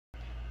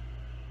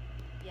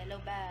Yellow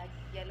bag.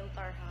 Yellow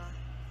tarha.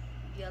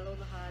 Yellow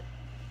lahat.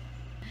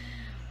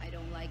 I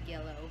don't like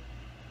yellow.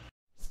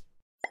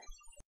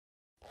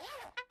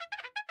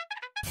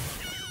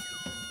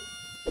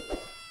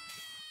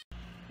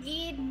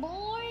 Good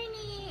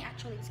morning!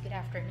 Actually, it's good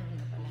afternoon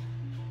na pala.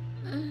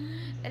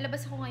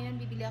 Lalabas ako ngayon,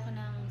 bibili ako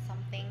ng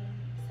something.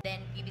 Then,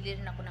 bibili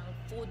rin ako ng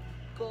food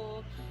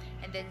ko.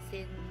 And then,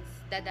 since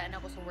dadaan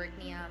ako sa work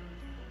niya,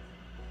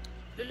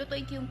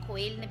 lulutuin ko yung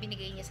quail na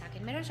binigay niya sa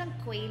akin. Meron siyang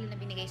quail na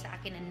binigay sa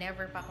akin na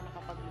never pa ako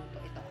nakapagluto.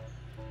 Ito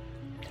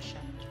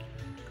siya.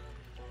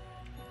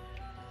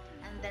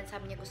 And then,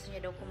 sabi niya gusto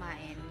niya daw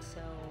kumain. So,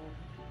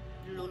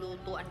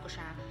 lulutuan ko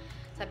siya.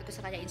 Sabi ko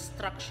sa kanya,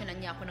 instructionan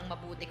niya ako ng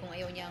mabuti kung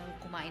ayaw niyang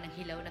kumain ng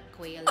hilaw na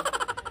quail.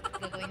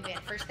 Gagawin ko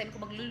yan. First time ko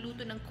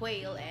magluluto ng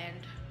quail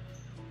and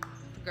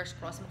fingers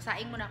crossed.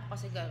 Magsaing muna ako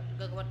kasi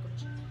gagawan ko,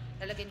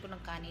 lalagyan ko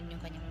ng kanin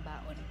yung kanyang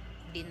baon.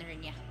 Dinner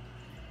niya.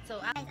 So,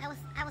 guys,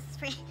 I was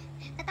free.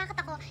 Natakot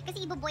ako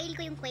kasi ibo-boil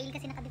ko yung quail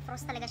kasi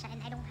naka-defrost talaga siya and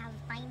I don't have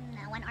time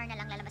na 1 hour na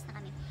lang lalabas na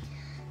kami.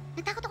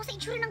 Natakot ako sa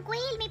itsura ng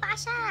quail. May paa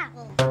siya.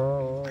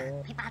 Oh,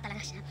 may paa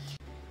talaga siya.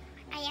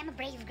 I am a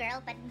brave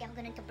girl, but hindi ako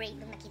ganun ka-brave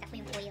nung nakita ko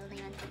yung quail na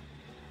yun.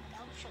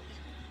 I'll show you.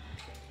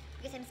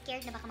 Because I'm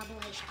scared na baka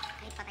mabuhay siya.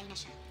 Kahit patay na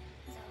siya.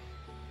 So,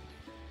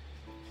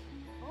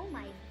 oh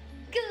my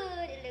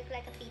god! It looked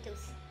like a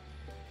fetus.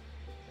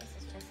 This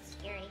is just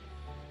scary.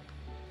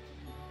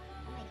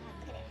 Oh my god,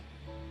 look at it.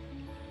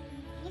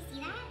 Can you see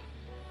that?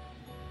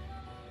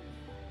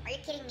 Are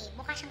you kidding me?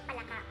 Mukha siyang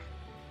palaka.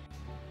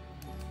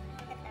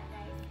 Look at that,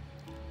 guys.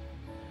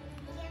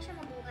 Hindi kaya siya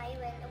mabuhay.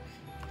 Well,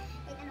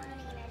 wait, ano-ano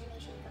na yung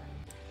imagination ko.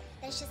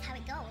 That's just how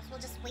it goes.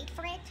 We'll just wait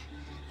for it.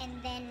 And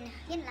then,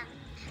 yun lang.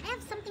 I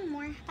have something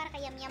more para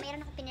kay Yamya.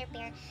 Mayroon ako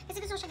pinrepare. Kasi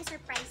gusto ko siya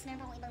i-surprise.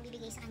 Meron akong ibang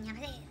bibigay sa kanya.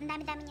 Kasi ang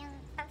dami-dami niyang,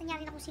 tapos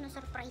niya rin ako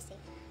sinusurprise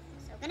eh.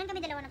 So, ganun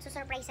kami dalawa.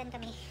 Nagsusurprisean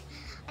kami.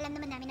 Alam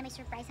naman namin na may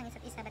surprise ang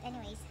isa't isa. But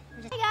anyways.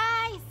 Hey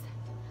guys!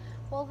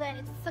 Well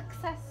then, it's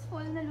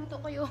successful.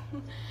 Naluto ko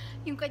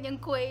yung kanyang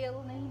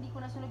quail na hindi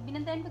ko nasunog.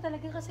 Binantayan ko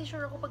talaga kasi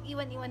sure ako pag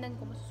iwan-iwanan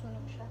ko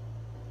masusunog siya.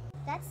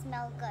 That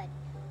smell good.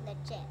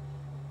 Legit.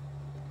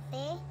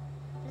 See?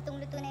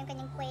 Lutong-luto na yung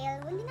kanyang quail.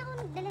 Hindi na ako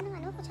nagdala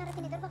ng kutsara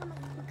tinidor. Baka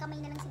magkamay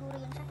na lang siguro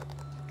yun siya.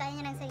 Kaya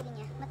niya ng sarili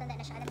niya. Matanda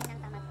na siya. Alam niya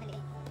ng tama at mali.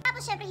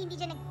 Tapos syempre hindi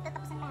dyan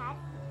nagtatapos ang lahat.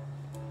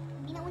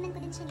 Binaunan ko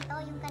din siya nito.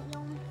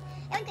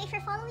 Ewan ko, if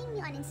you're following me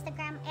on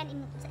Instagram and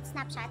in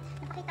Snapchat,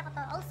 napakita ko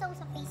to. Also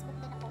sa Facebook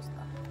din na post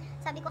ko.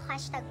 Sabi ko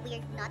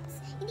 #weirdnuts.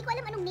 Hindi ko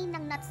alam anong name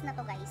ng nuts na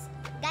to, guys.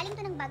 Galing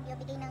to ng Baguio.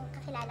 Bigay ng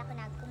kakilala ko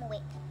na umuwi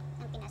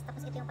ng Pinas.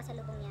 Tapos ito yung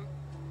pasalubong niya.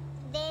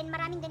 Then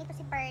maraming ganito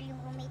si Pearl, yung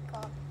roommate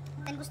ko.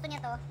 Then gusto niya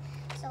to.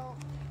 So,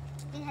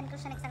 binilhan ko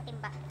siya ng isang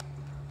timba.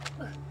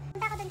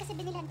 Punta ko doon kasi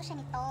binilhan ko siya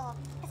nito.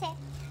 Kasi,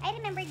 I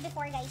remembered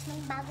before guys,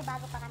 nung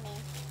bago-bago pa kami.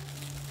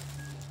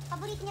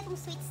 Paborito niya tong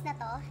sweets na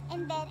to.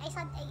 And then, I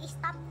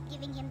stopped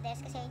giving him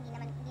this kasi hindi na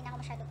ako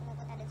masyado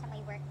pumupunta doon sa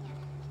my work niya.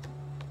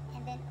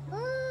 And then,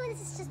 oh, this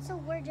is just so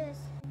gorgeous.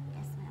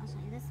 Yes, I'll show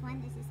you this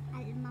one. This is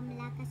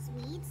Al-Mamlaka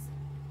Sweets.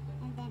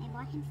 And then, I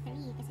bought him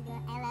 3 kasi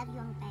I love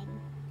you ang tag.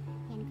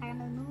 Yan,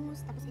 caramel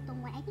mousse. Tapos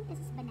itong one, I think this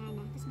is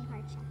banana. Tapos may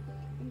heart siya.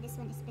 And this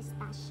one is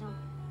pistachio.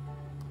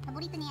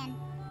 Paborito niyan.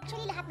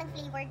 Actually, lahat ng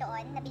flavor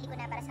doon, nabili ko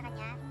na para sa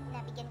kanya.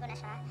 Nabigyan ko na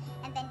siya.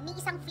 And then, may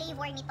isang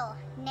flavor nito.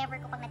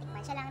 Never ko pang natikman.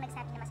 Siya lang ang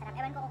nagsabi na masarap.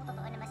 Ewan ko kung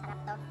totoo na masarap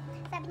to.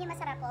 Sabi niya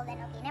masarap, well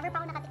then okay. Never pa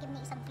ako nakatikim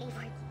ng isang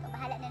flavor dito.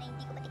 Bahala na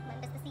hindi ko matikman.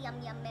 Basta si Yum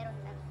Yum meron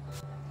na.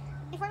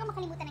 Before ko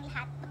makalimutan ng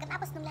lahat,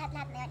 pagkatapos ng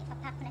lahat-lahat na yun,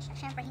 ipapack ko na siya.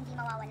 Siyempre, hindi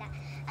mawawala.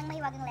 Ang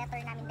mahiwagang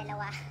letter namin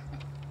dalawa.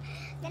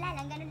 Gala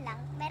lang, ganun lang.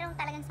 Meron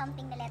talagang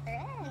something na letter.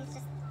 It's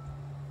just,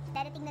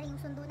 dadating na rin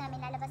yung sundo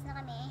namin, lalabas na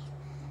kami.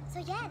 So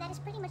yeah, that is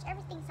pretty much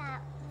everything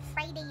sa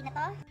Friday na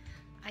to.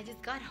 I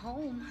just got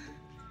home.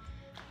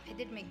 I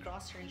did my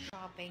grocery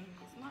shopping.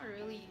 It's not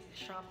really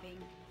shopping.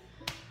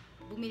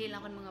 Bumili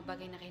lang ako ng mga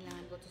bagay na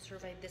kailangan ko to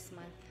survive this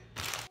month.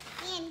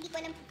 Ayan, hindi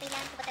ko alam kung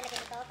kailangan ko ba talaga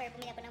ito, pero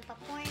bumili ako ng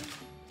popcorn.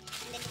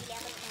 And then bumili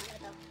ako ng ano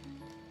to,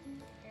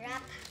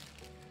 wrap.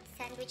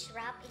 Sandwich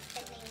wrap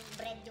instead na yung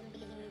bread yung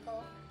bilihin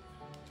ko.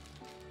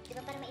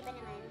 Diba para maiba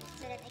naman,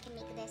 so that I can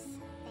make this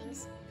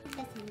things.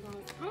 This one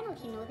guys, I don't know if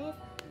you know this.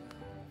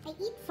 I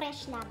eat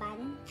fresh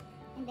laban,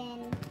 and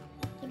then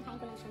kinakain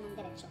ko lang siya ng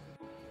diretsyo.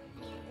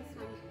 Ayan, this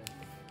one.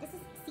 This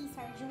is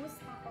Caesar juice,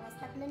 tapos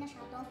tatlo na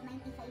siya,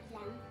 $12.95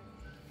 lang.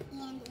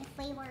 And the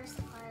flavors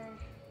are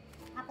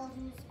apple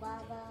juice,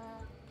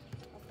 guava,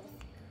 tapos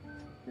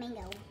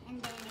mango.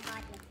 And then I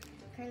got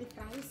curly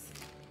fries,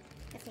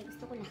 kasi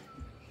gusto ko lang.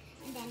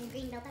 And then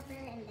green bell pepper,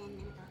 and then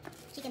ano to,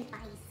 chicken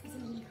pies, kasi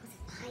mahilig ko sa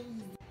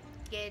pies.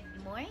 Good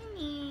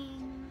morning!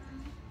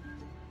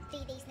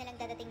 3 days na lang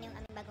dadating yung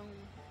aming bagong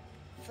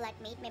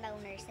flatmate, may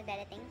bagong nurse na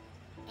dadating.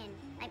 And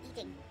I'm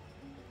eating.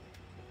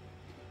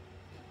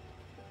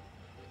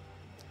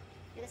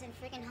 Because I'm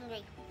freaking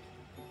hungry.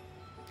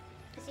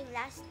 Kasi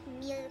last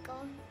meal ko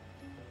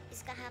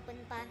is kahapon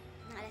pa,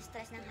 ng alas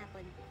 3 ng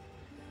hapon.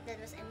 That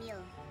was a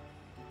meal.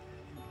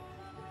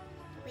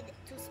 With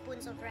 2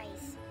 spoons of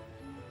rice.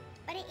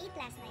 But I ate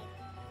last night.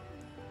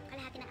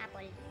 Kalahati ng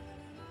apple.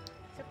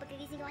 So pag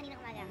Pagkagising ko kanina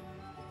umaga,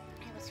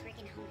 I was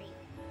freaking hungry.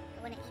 I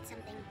wanna eat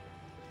something.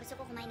 Gusto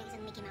ko kumain ng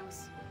isang Mickey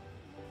Mouse.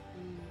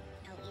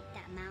 I'll eat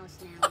that mouse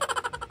now.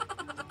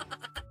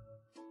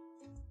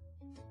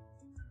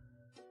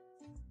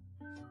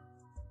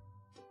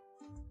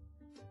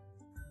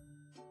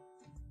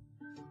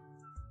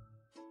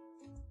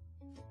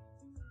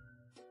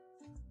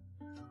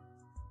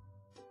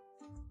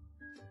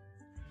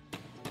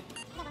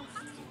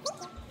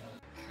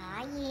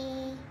 Hi!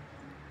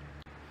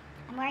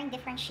 I'm wearing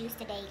different shoes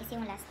today kasi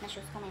yung last na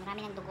shoes ko may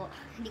marami ng dugo.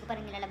 Hindi ko pa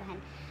rin nilalabahan.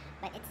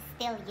 But it's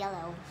still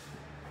yellow.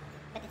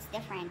 But it's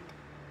different.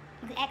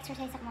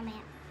 Mag-exercise ako mamaya.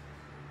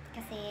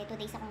 Kasi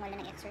 2 days akong wala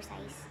ng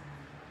exercise.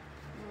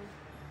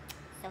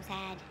 So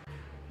sad.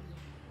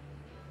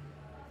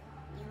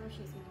 Yellow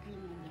shoes with green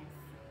medyas.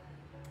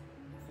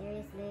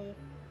 Seriously.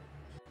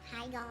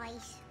 Hi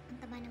guys! Ang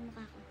taba ng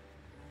mukha ko.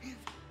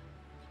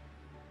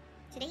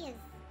 Today is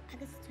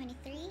August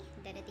 23.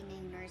 Dadating na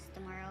yung nurse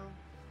tomorrow.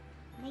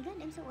 Oh my god,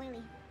 I'm so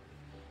oily.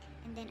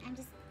 And then I'm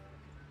just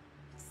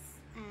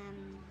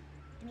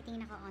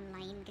tumitingin ako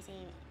online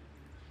kasi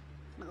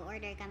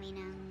mag-order kami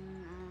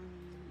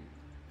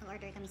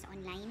sa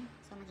online.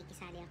 So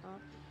makikisali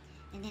ako.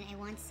 And then I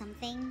want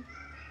something.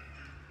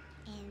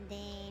 And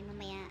then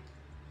mamaya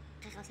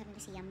kakausapin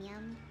ko si Yum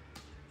Yum.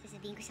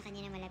 Sasabihin ko sa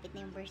kanya na malapit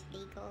na yung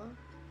birthday ko.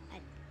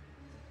 At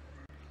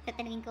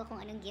tatanungin ko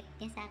kung anong gift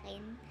niya sa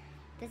akin.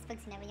 Tapos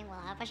pag sinabi niya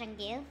wala pa siyang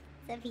gift,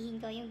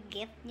 sabihin ko yung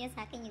gift niya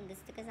sa akin yung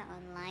gusto ko sa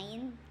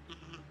online.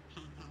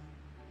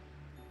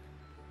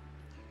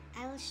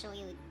 I will show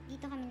you.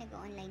 Dito kami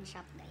nag-online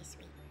shop guys.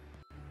 Wait.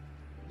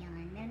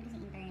 Yan. Meron kasi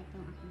internet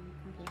yung aking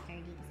computer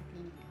dito sa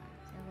clinic ko.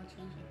 So we'll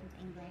change it into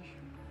English.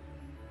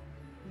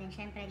 And then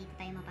syempre dito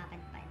tayo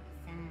mapapadpad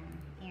sa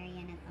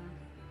area na to.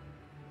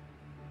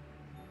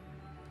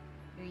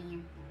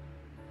 Ganyan.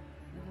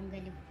 Mukhang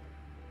galo.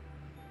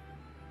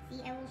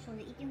 See, I will show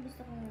you. Ito yung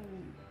gusto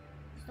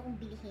kong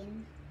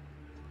bilihin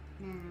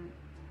na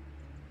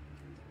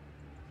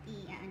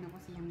i-ano ko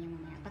si Yum Yum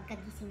mamaya.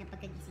 Pagkagising niya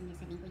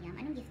sabihin ko, Yum,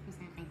 anong gift mo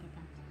sa akin?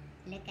 Diba?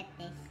 Look at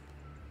this.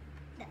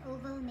 The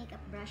oval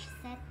makeup brush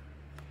set.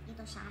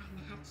 Ito siya,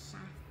 lahat siya.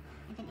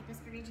 And then it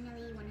was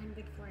originally 104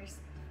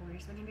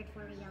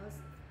 reals.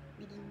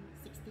 Naging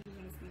 60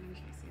 reals na lang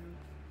siya. So,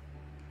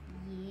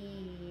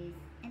 yes.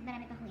 And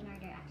marami pa akong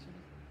in-order actually.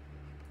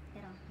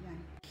 Pero, yun.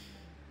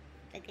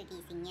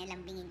 Pagkagising niya,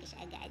 lambingin ko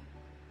siya agad.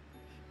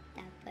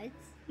 Tapos,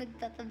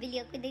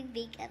 magpapabili ako ng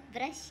makeup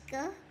brush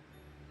ko.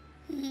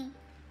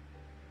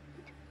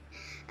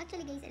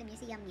 Actually guys, alam niyo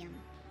si Yum Yum.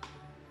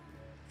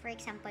 For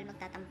example,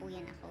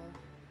 magtatampuyan ako.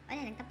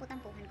 Wala lang,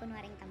 tampo-tampuhan,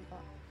 kunwaring tampo.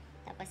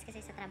 Tapos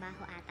kasi sa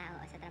trabaho ata,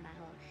 o sa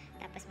trabaho.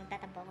 Tapos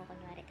magtatampo ako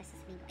kunwari, tapos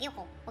sasabihin ko,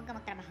 ayoko, huwag ka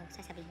magtrabaho,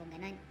 sasabihin ko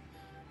ganun.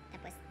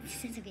 Tapos,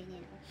 sasabihin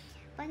niya ako,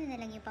 paano na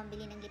lang yung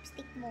pambili ng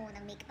lipstick mo,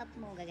 ng makeup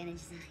mo, gaganon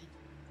siya sa akin.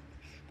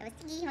 Tapos,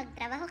 sige,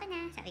 magtrabaho ka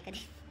na, sabi ko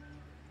din.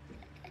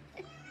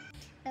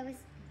 Tapos,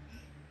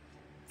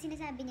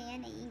 sinasabi niya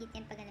yan, naiingit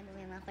yan pag alam mo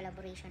may mga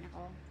collaboration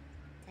ako.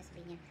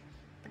 Sasabihin niya,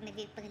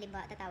 pag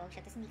halimbawa tatawag siya,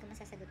 tapos hindi ko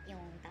masasagot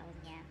yung tawag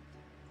niya.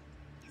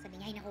 Sabi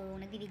niya, ay naku,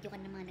 nagbibideo ka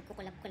na naman,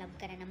 nagkukulab-kulab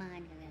ka na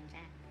naman, gano'n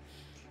siya.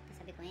 Tapos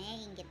sabi ko,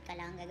 ingit ka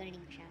lang, gagawin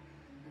ko siya.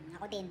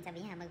 Ako din,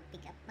 sabi niya,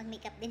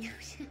 mag-makeup din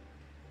ako siya.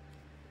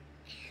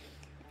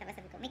 Tapos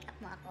sabi ko, makeup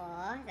mo ako?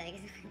 Sabi ko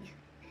sa kanya,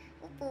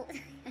 upo.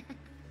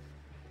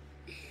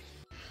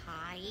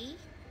 Hi.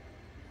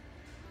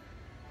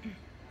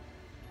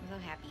 I'm so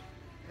happy.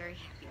 Very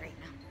happy right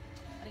now.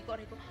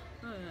 Aray ko.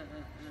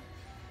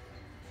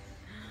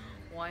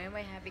 Why am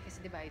I happy? Kasi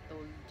diba I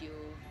told you,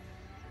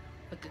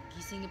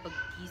 pagkagising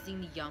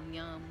ni Yum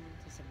Yum,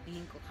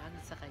 sasabihin ko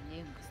kagad sa kanya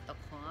yung gusto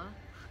ko.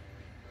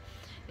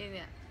 Yun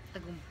nga,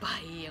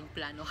 tagumpay ang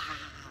plano. Ha.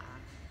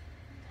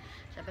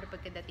 Siyempre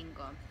pagkadating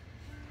ko,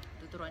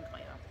 tuturuan ko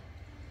kayo.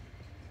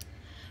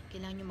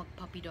 Kailangan nyo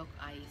mag-puppy dog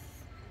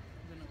eyes.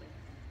 Ganun kayo.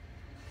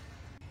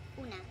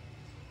 Una,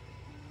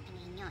 ano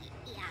nyo,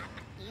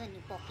 i-apat nyo yun,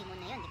 yung Pokemon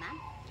na yun, di ba?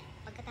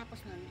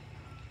 Pagkatapos nun,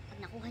 pag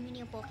nakuha nyo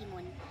na yung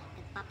Pokemon,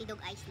 nag-puppy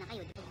dog eyes na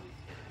kayo, diba?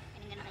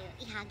 Ano na kayo,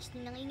 i-hugs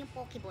nyo na ngayon yung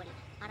Pokeball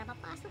para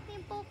mapasok na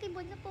yung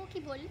Pokemon na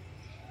Pokeball.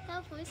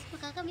 Tapos,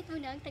 makakamit mo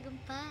na ang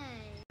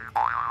tagumpay.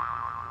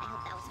 I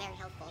hope that was very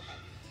helpful, but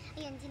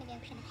ayun, sinabihan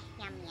ko siya na,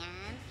 Yum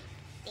Yum,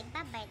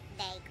 diba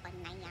birthday ko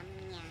na Yum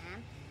Yum?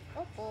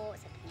 Opo,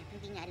 sabi niya,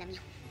 hindi niya alam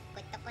yung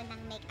gusto ko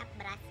ng makeup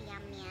brush,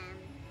 Yum Yum.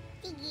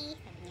 Sige,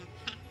 sabi niya,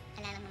 ha,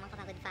 wala lang naman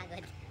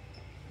kapagod-pagod.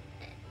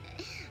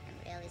 I'm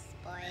really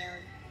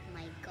spoiled.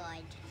 My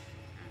God.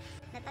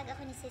 Natag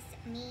ako ni Sis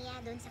Mia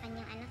doon sa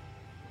kanyang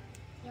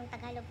yung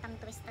Tagalog tongue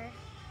twister.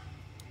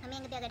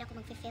 Mamayang gabi agad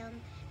ako mag-film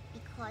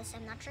because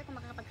I'm not sure kung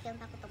makakapag-film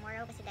pa ako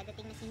tomorrow kasi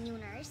dadating na si new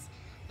nurse.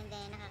 And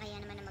then nakakaya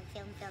naman na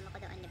mag-film ako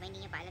doon. Diba?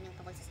 Hindi niya pa alam yung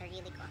tungkol sa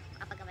sarili ko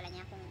kapag wala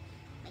niya kung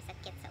may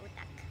sakit sa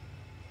utak.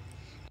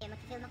 Kaya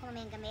mag-film ako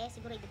mamayang gabi.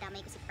 Siguro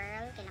idadamay ko si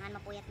Pearl. Kailangan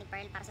mapuyat ni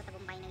Pearl para sa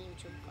tagumpay ng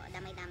YouTube ko.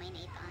 Damay-damay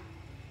na ito.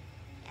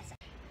 Yes.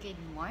 Good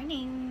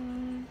morning!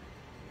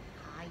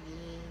 Hi!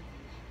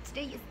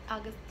 Today is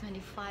August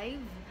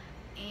 25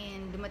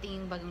 and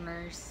dumating yung bagong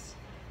nurse.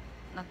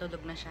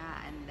 natulog na siya,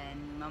 and then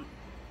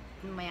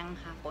mayang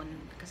hapon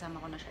kasama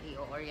ko na siya,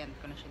 i-orient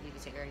ko na siya dito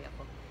sa area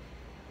ko.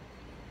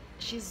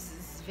 She's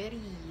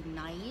very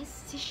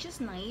nice. She's just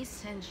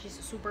nice, and she's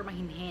super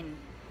mahinhin.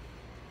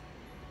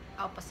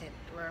 Opposite.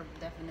 We're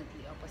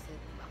definitely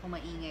opposite. Ako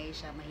maingay,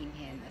 siya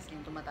mahinhin. As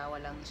in, tumatawa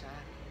lang siya.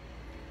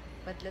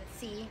 But let's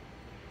see.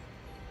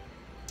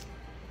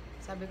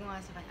 Sabi ko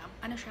nga sa kanya,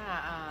 ano siya,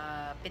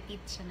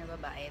 petite siya na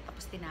babae.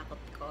 Tapos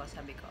tinakot ko,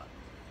 sabi ko,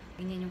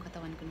 ganyan yung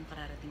katawan ko nung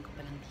kararating ko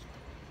pa lang dito.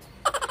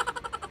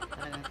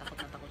 Talagang takot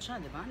na takot siya,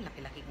 di ba?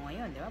 Laki-laki ko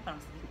ngayon, di ba? Parang,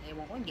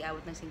 ewan ko, hindi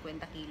awat ng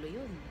 50 kilo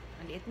yun.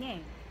 Ang liit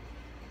niya eh.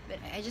 But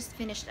I just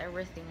finished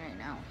everything right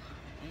now.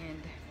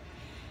 And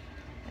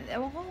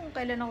ewan ko kung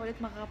kailan ako ulit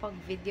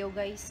makakapag-video,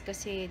 guys.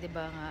 Kasi, di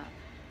ba nga,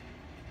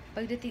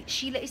 pagdating,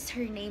 Sheila is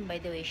her name, by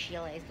the way.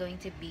 Sheila is going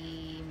to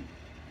be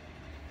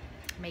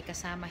may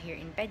kasama here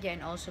in Pedya,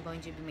 and also going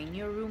to be my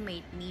new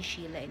roommate, me,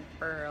 Sheila, and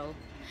Pearl.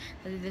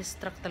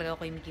 Nadidistract talaga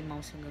ako yung Mickey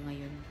Mouse hanggang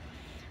ngayon.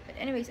 But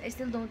anyways, I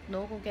still don't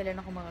know kung kailan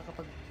ako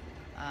makakapag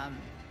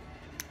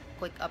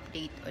quick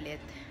update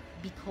ulit,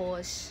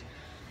 because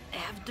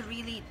I have to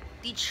really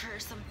teach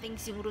her some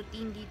things, yung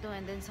routine dito,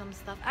 and then some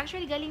stuff.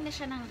 Actually, galing na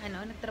siya ng,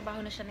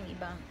 nagtrabaho na siya ng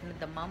ibang,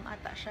 nagdamam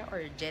ata siya,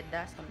 or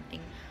Jeddah, something.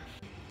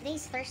 Today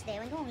is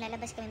Thursday. Ewan ko kung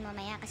lalabas kami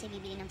mamaya kasi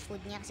bibili ng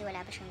food niya kasi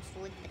wala pa siyang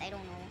food. But I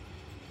don't know.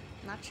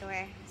 Not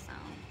sure. So,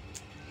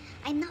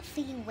 I'm not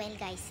feeling well,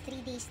 guys.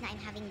 3 days na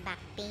I'm having back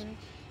pain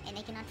and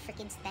I cannot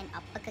freaking stand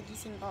up.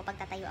 Pagkagising ko,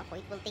 pagtatayo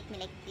ako, it will take me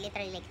like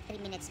literally like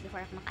 3 minutes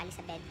before ako makaalis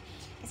sa bed.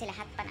 Kasi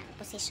lahat pa ng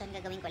position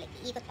gagawin ko. Like,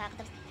 iikot pa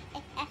ako. Tapos,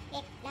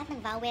 lahat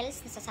ng vowels,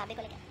 nasasabi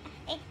ko like,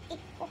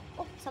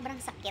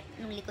 sobrang sakit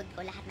nung likod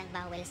ko, lahat ng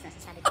vowels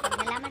nasasabi ko. Pag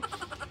nalaman,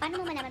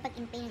 paano mo malaman pag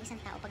in pain yung isang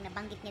tao pag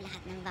nabanggit niya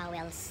lahat ng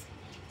vowels?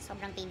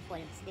 Sobrang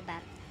painful,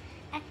 diba?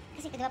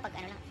 Kasi diba pag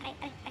ano lang,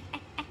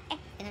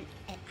 ganun,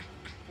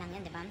 lang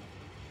yun, diba?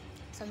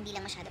 So, hindi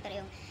lang masyado.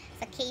 Pero yung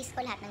sa case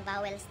ko, lahat ng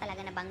vowels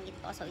talaga nabanggit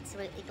ko. So,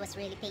 it was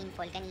really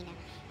painful kanina.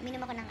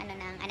 Uminom ako ng,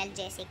 ng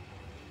analgesic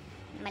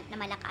na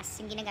malakas.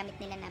 Yung ginagamit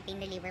nila na pain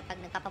reliever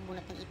pag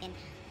nagpapabunot ng ipin.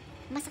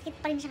 Masakit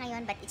pa rin siya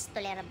ngayon, but it's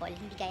tolerable.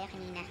 Hindi gaya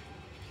kanina.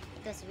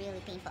 It was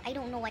really painful. I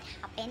don't know what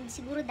happened.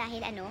 Siguro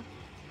dahil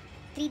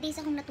 3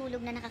 days akong natulog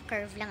na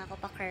naka-curve lang ako,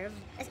 pa-curve.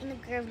 As in,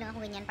 nag-curve lang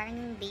ako ganyan, parang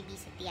yung baby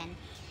sa tiyan.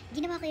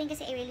 Ginawa ko yun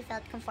kasi I really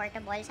felt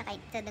comfortable sa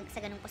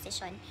ganung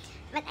posisyon.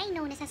 But I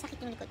know,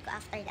 nasasakit yung likod ko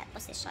after that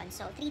position.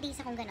 So, 3 days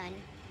akong ganon.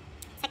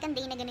 Second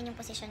day na ganun yung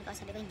position ko,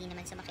 sabi ko hindi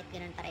naman sumakit,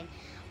 ganun pa rin.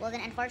 Well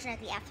then,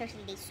 unfortunately, after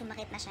 3 days,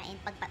 sumakit na siya.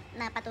 And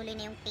napatuloy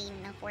na yung pain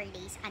ng 4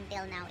 days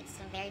until now. It's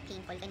very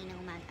painful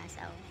kaninang umaga.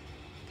 So,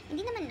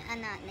 hindi naman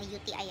na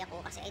UTI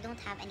ako kasi I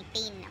don't have any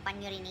pain upon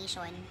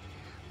urination.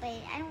 But,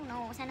 I don't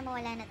know. Sana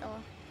mawala na to.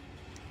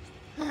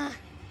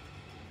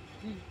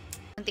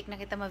 Muntik na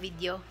kita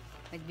ma-video.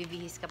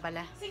 Nagbibihis ka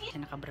pala. Sige.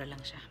 Nakabra lang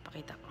siya.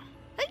 Pakita ko.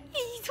 Ay,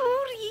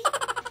 sorry!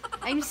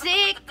 I'm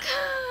sick!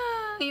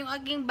 Yung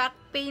aking back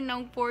pain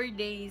ng 4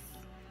 days.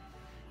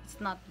 It's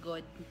not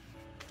good.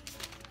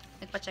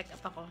 Nagpa-check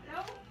up ako.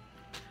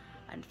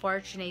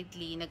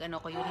 Unfortunately, nag-ano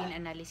ko, urine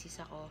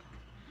analysis ako.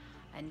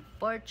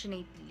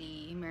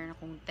 Unfortunately, meron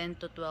akong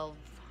 10 to 12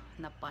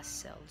 na pus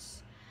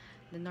cells.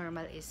 The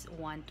normal is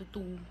 1 to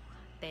 2,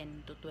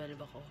 10 to 12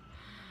 ako.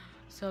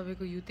 Sabi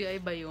ko, UTI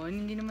ba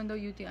yun? Hindi naman daw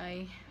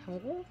UTI.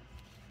 Oo.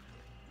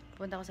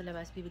 Punta ako sa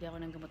labas, bibili ako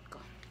ng gamot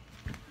ko.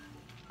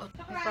 Oh,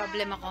 may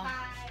problem ako.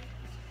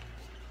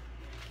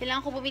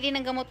 Kailangan ko bumili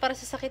ng gamot para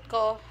sa sakit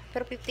ko.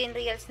 Pero 15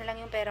 reals na lang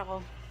yung pera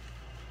ko.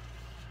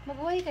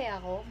 Mabuhay kaya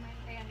ako?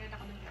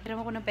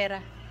 Hiram ako ng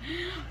pera.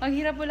 Ang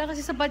hirap wala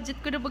kasi sa budget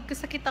ko na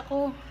magkasakit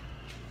ako.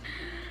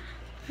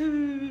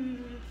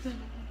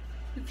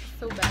 It's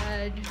so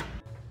bad.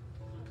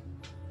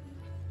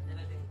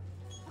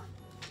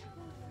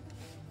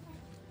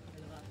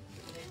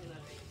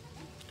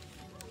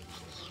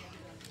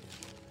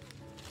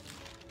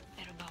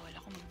 Pero bawal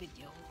ako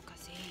mag-video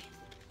kasi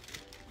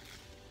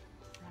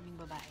maraming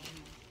babae.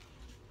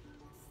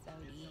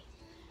 Sorry.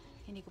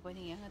 Hindi ko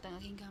pwedeng iangat ang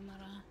aking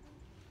camera.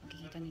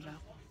 Magkikita nila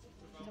ako.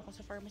 Dito ako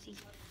sa pharmacy.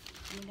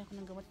 Bumili ako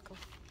ng gamot ko.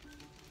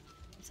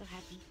 I'm so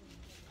happy.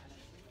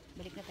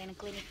 Balik na tayo ng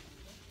clinic.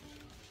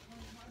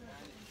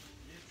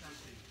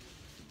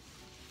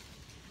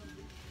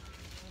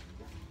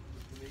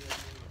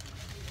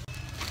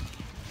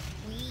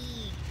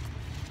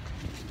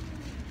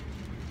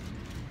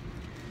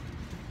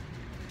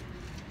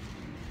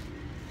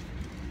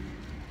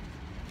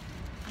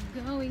 I'm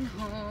going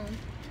home.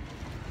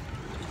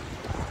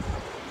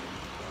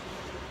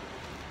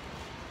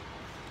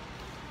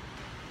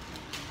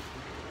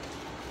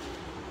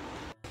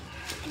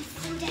 I'm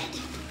so dead.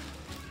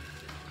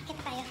 Akit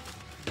na tayo.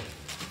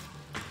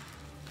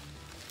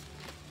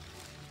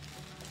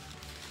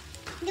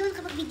 Hindi ko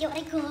nakapag-video.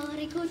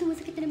 Aray ko,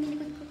 sumasakit na naman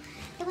likod ko.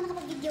 Hindi ko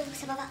nakapag-video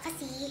sa baba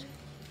kasi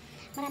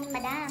maraming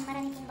madam,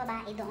 maraming pong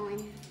babae doon.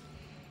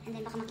 And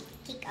then baka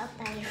maki-kick out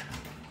tayo.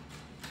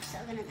 So,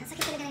 ganun. Ang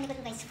sakit talaga ng likod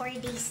ko, guys.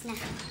 4 days na.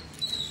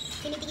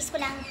 Tinitiis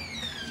ko lang.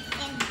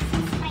 And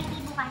since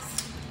Friday bukas,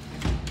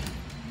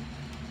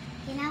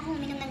 kailangan ko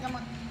uminom ng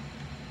gamot.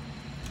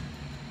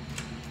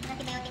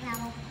 na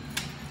ako.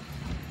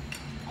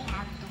 I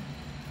have to.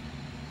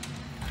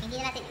 Hindi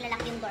na natin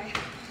ilalak yung door.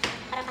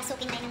 Para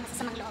pasukin tayo ng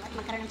masasamang loob at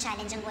magkaroon ng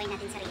challenge ang buhay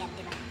natin sa Riyadh,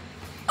 di ba?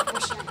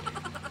 Push yun.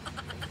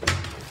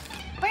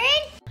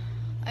 Bird!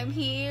 I'm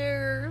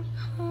here.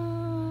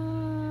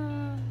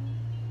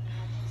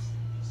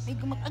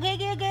 Ay,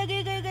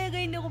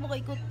 agay, hindi ako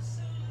makaikot.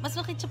 Mas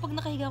sakit siya pag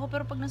nakahiga ako,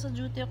 pero pag nasa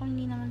duty ako,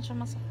 hindi naman siya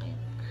masakit.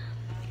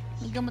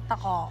 May gamot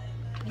ako.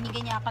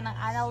 Binigyan niya ako ng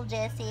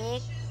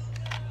analgesic.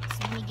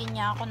 Binigyan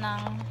niya ako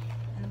ng,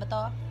 ano ba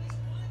to?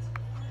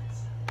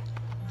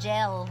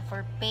 Gel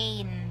for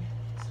pain.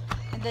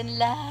 And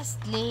then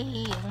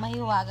lastly, ang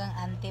mahiwagang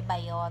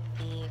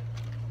antibiotic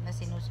na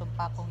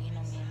sinusumpa kong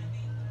inumin.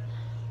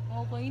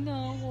 Okay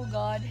na ako.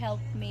 God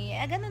help me.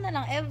 Ganun na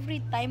lang.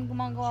 Every time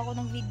gumagawa ko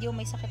ng video,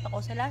 may sakit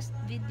ako. Sa last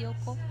video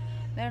ko,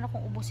 meron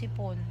akong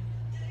ubo-sipon.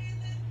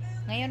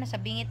 Ngayon,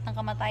 nasa bingit ng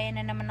kamatayan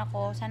na naman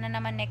ako. Sana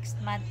naman next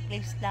month,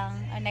 please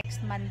lang.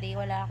 Next Monday,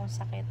 wala akong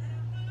sakit.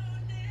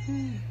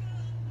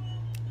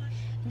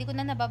 Hindi ko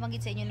na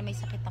nababanggit sa inyo na may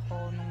sakit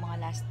ako nung mga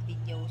last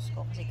videos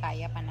ko kasi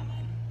kaya pa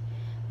naman.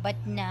 But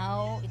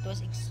now, it was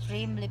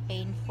extremely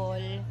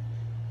painful.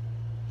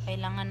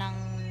 Kailangan ng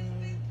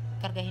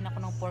kargahin ako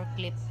ng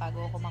forklift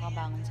bago ako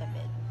makabangon sa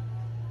bed.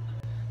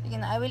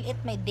 Again, I will eat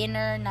my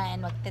dinner na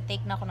and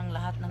magte-take na ako ng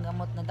lahat ng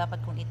gamot na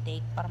dapat kong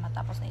i-take para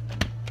matapos na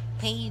itong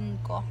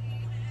pain ko.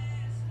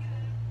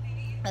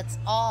 That's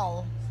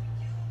all.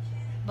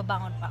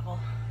 Babangon pa ako.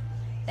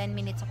 10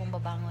 minutes akong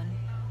babangon.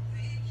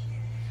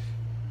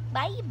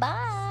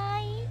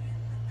 Bye-bye!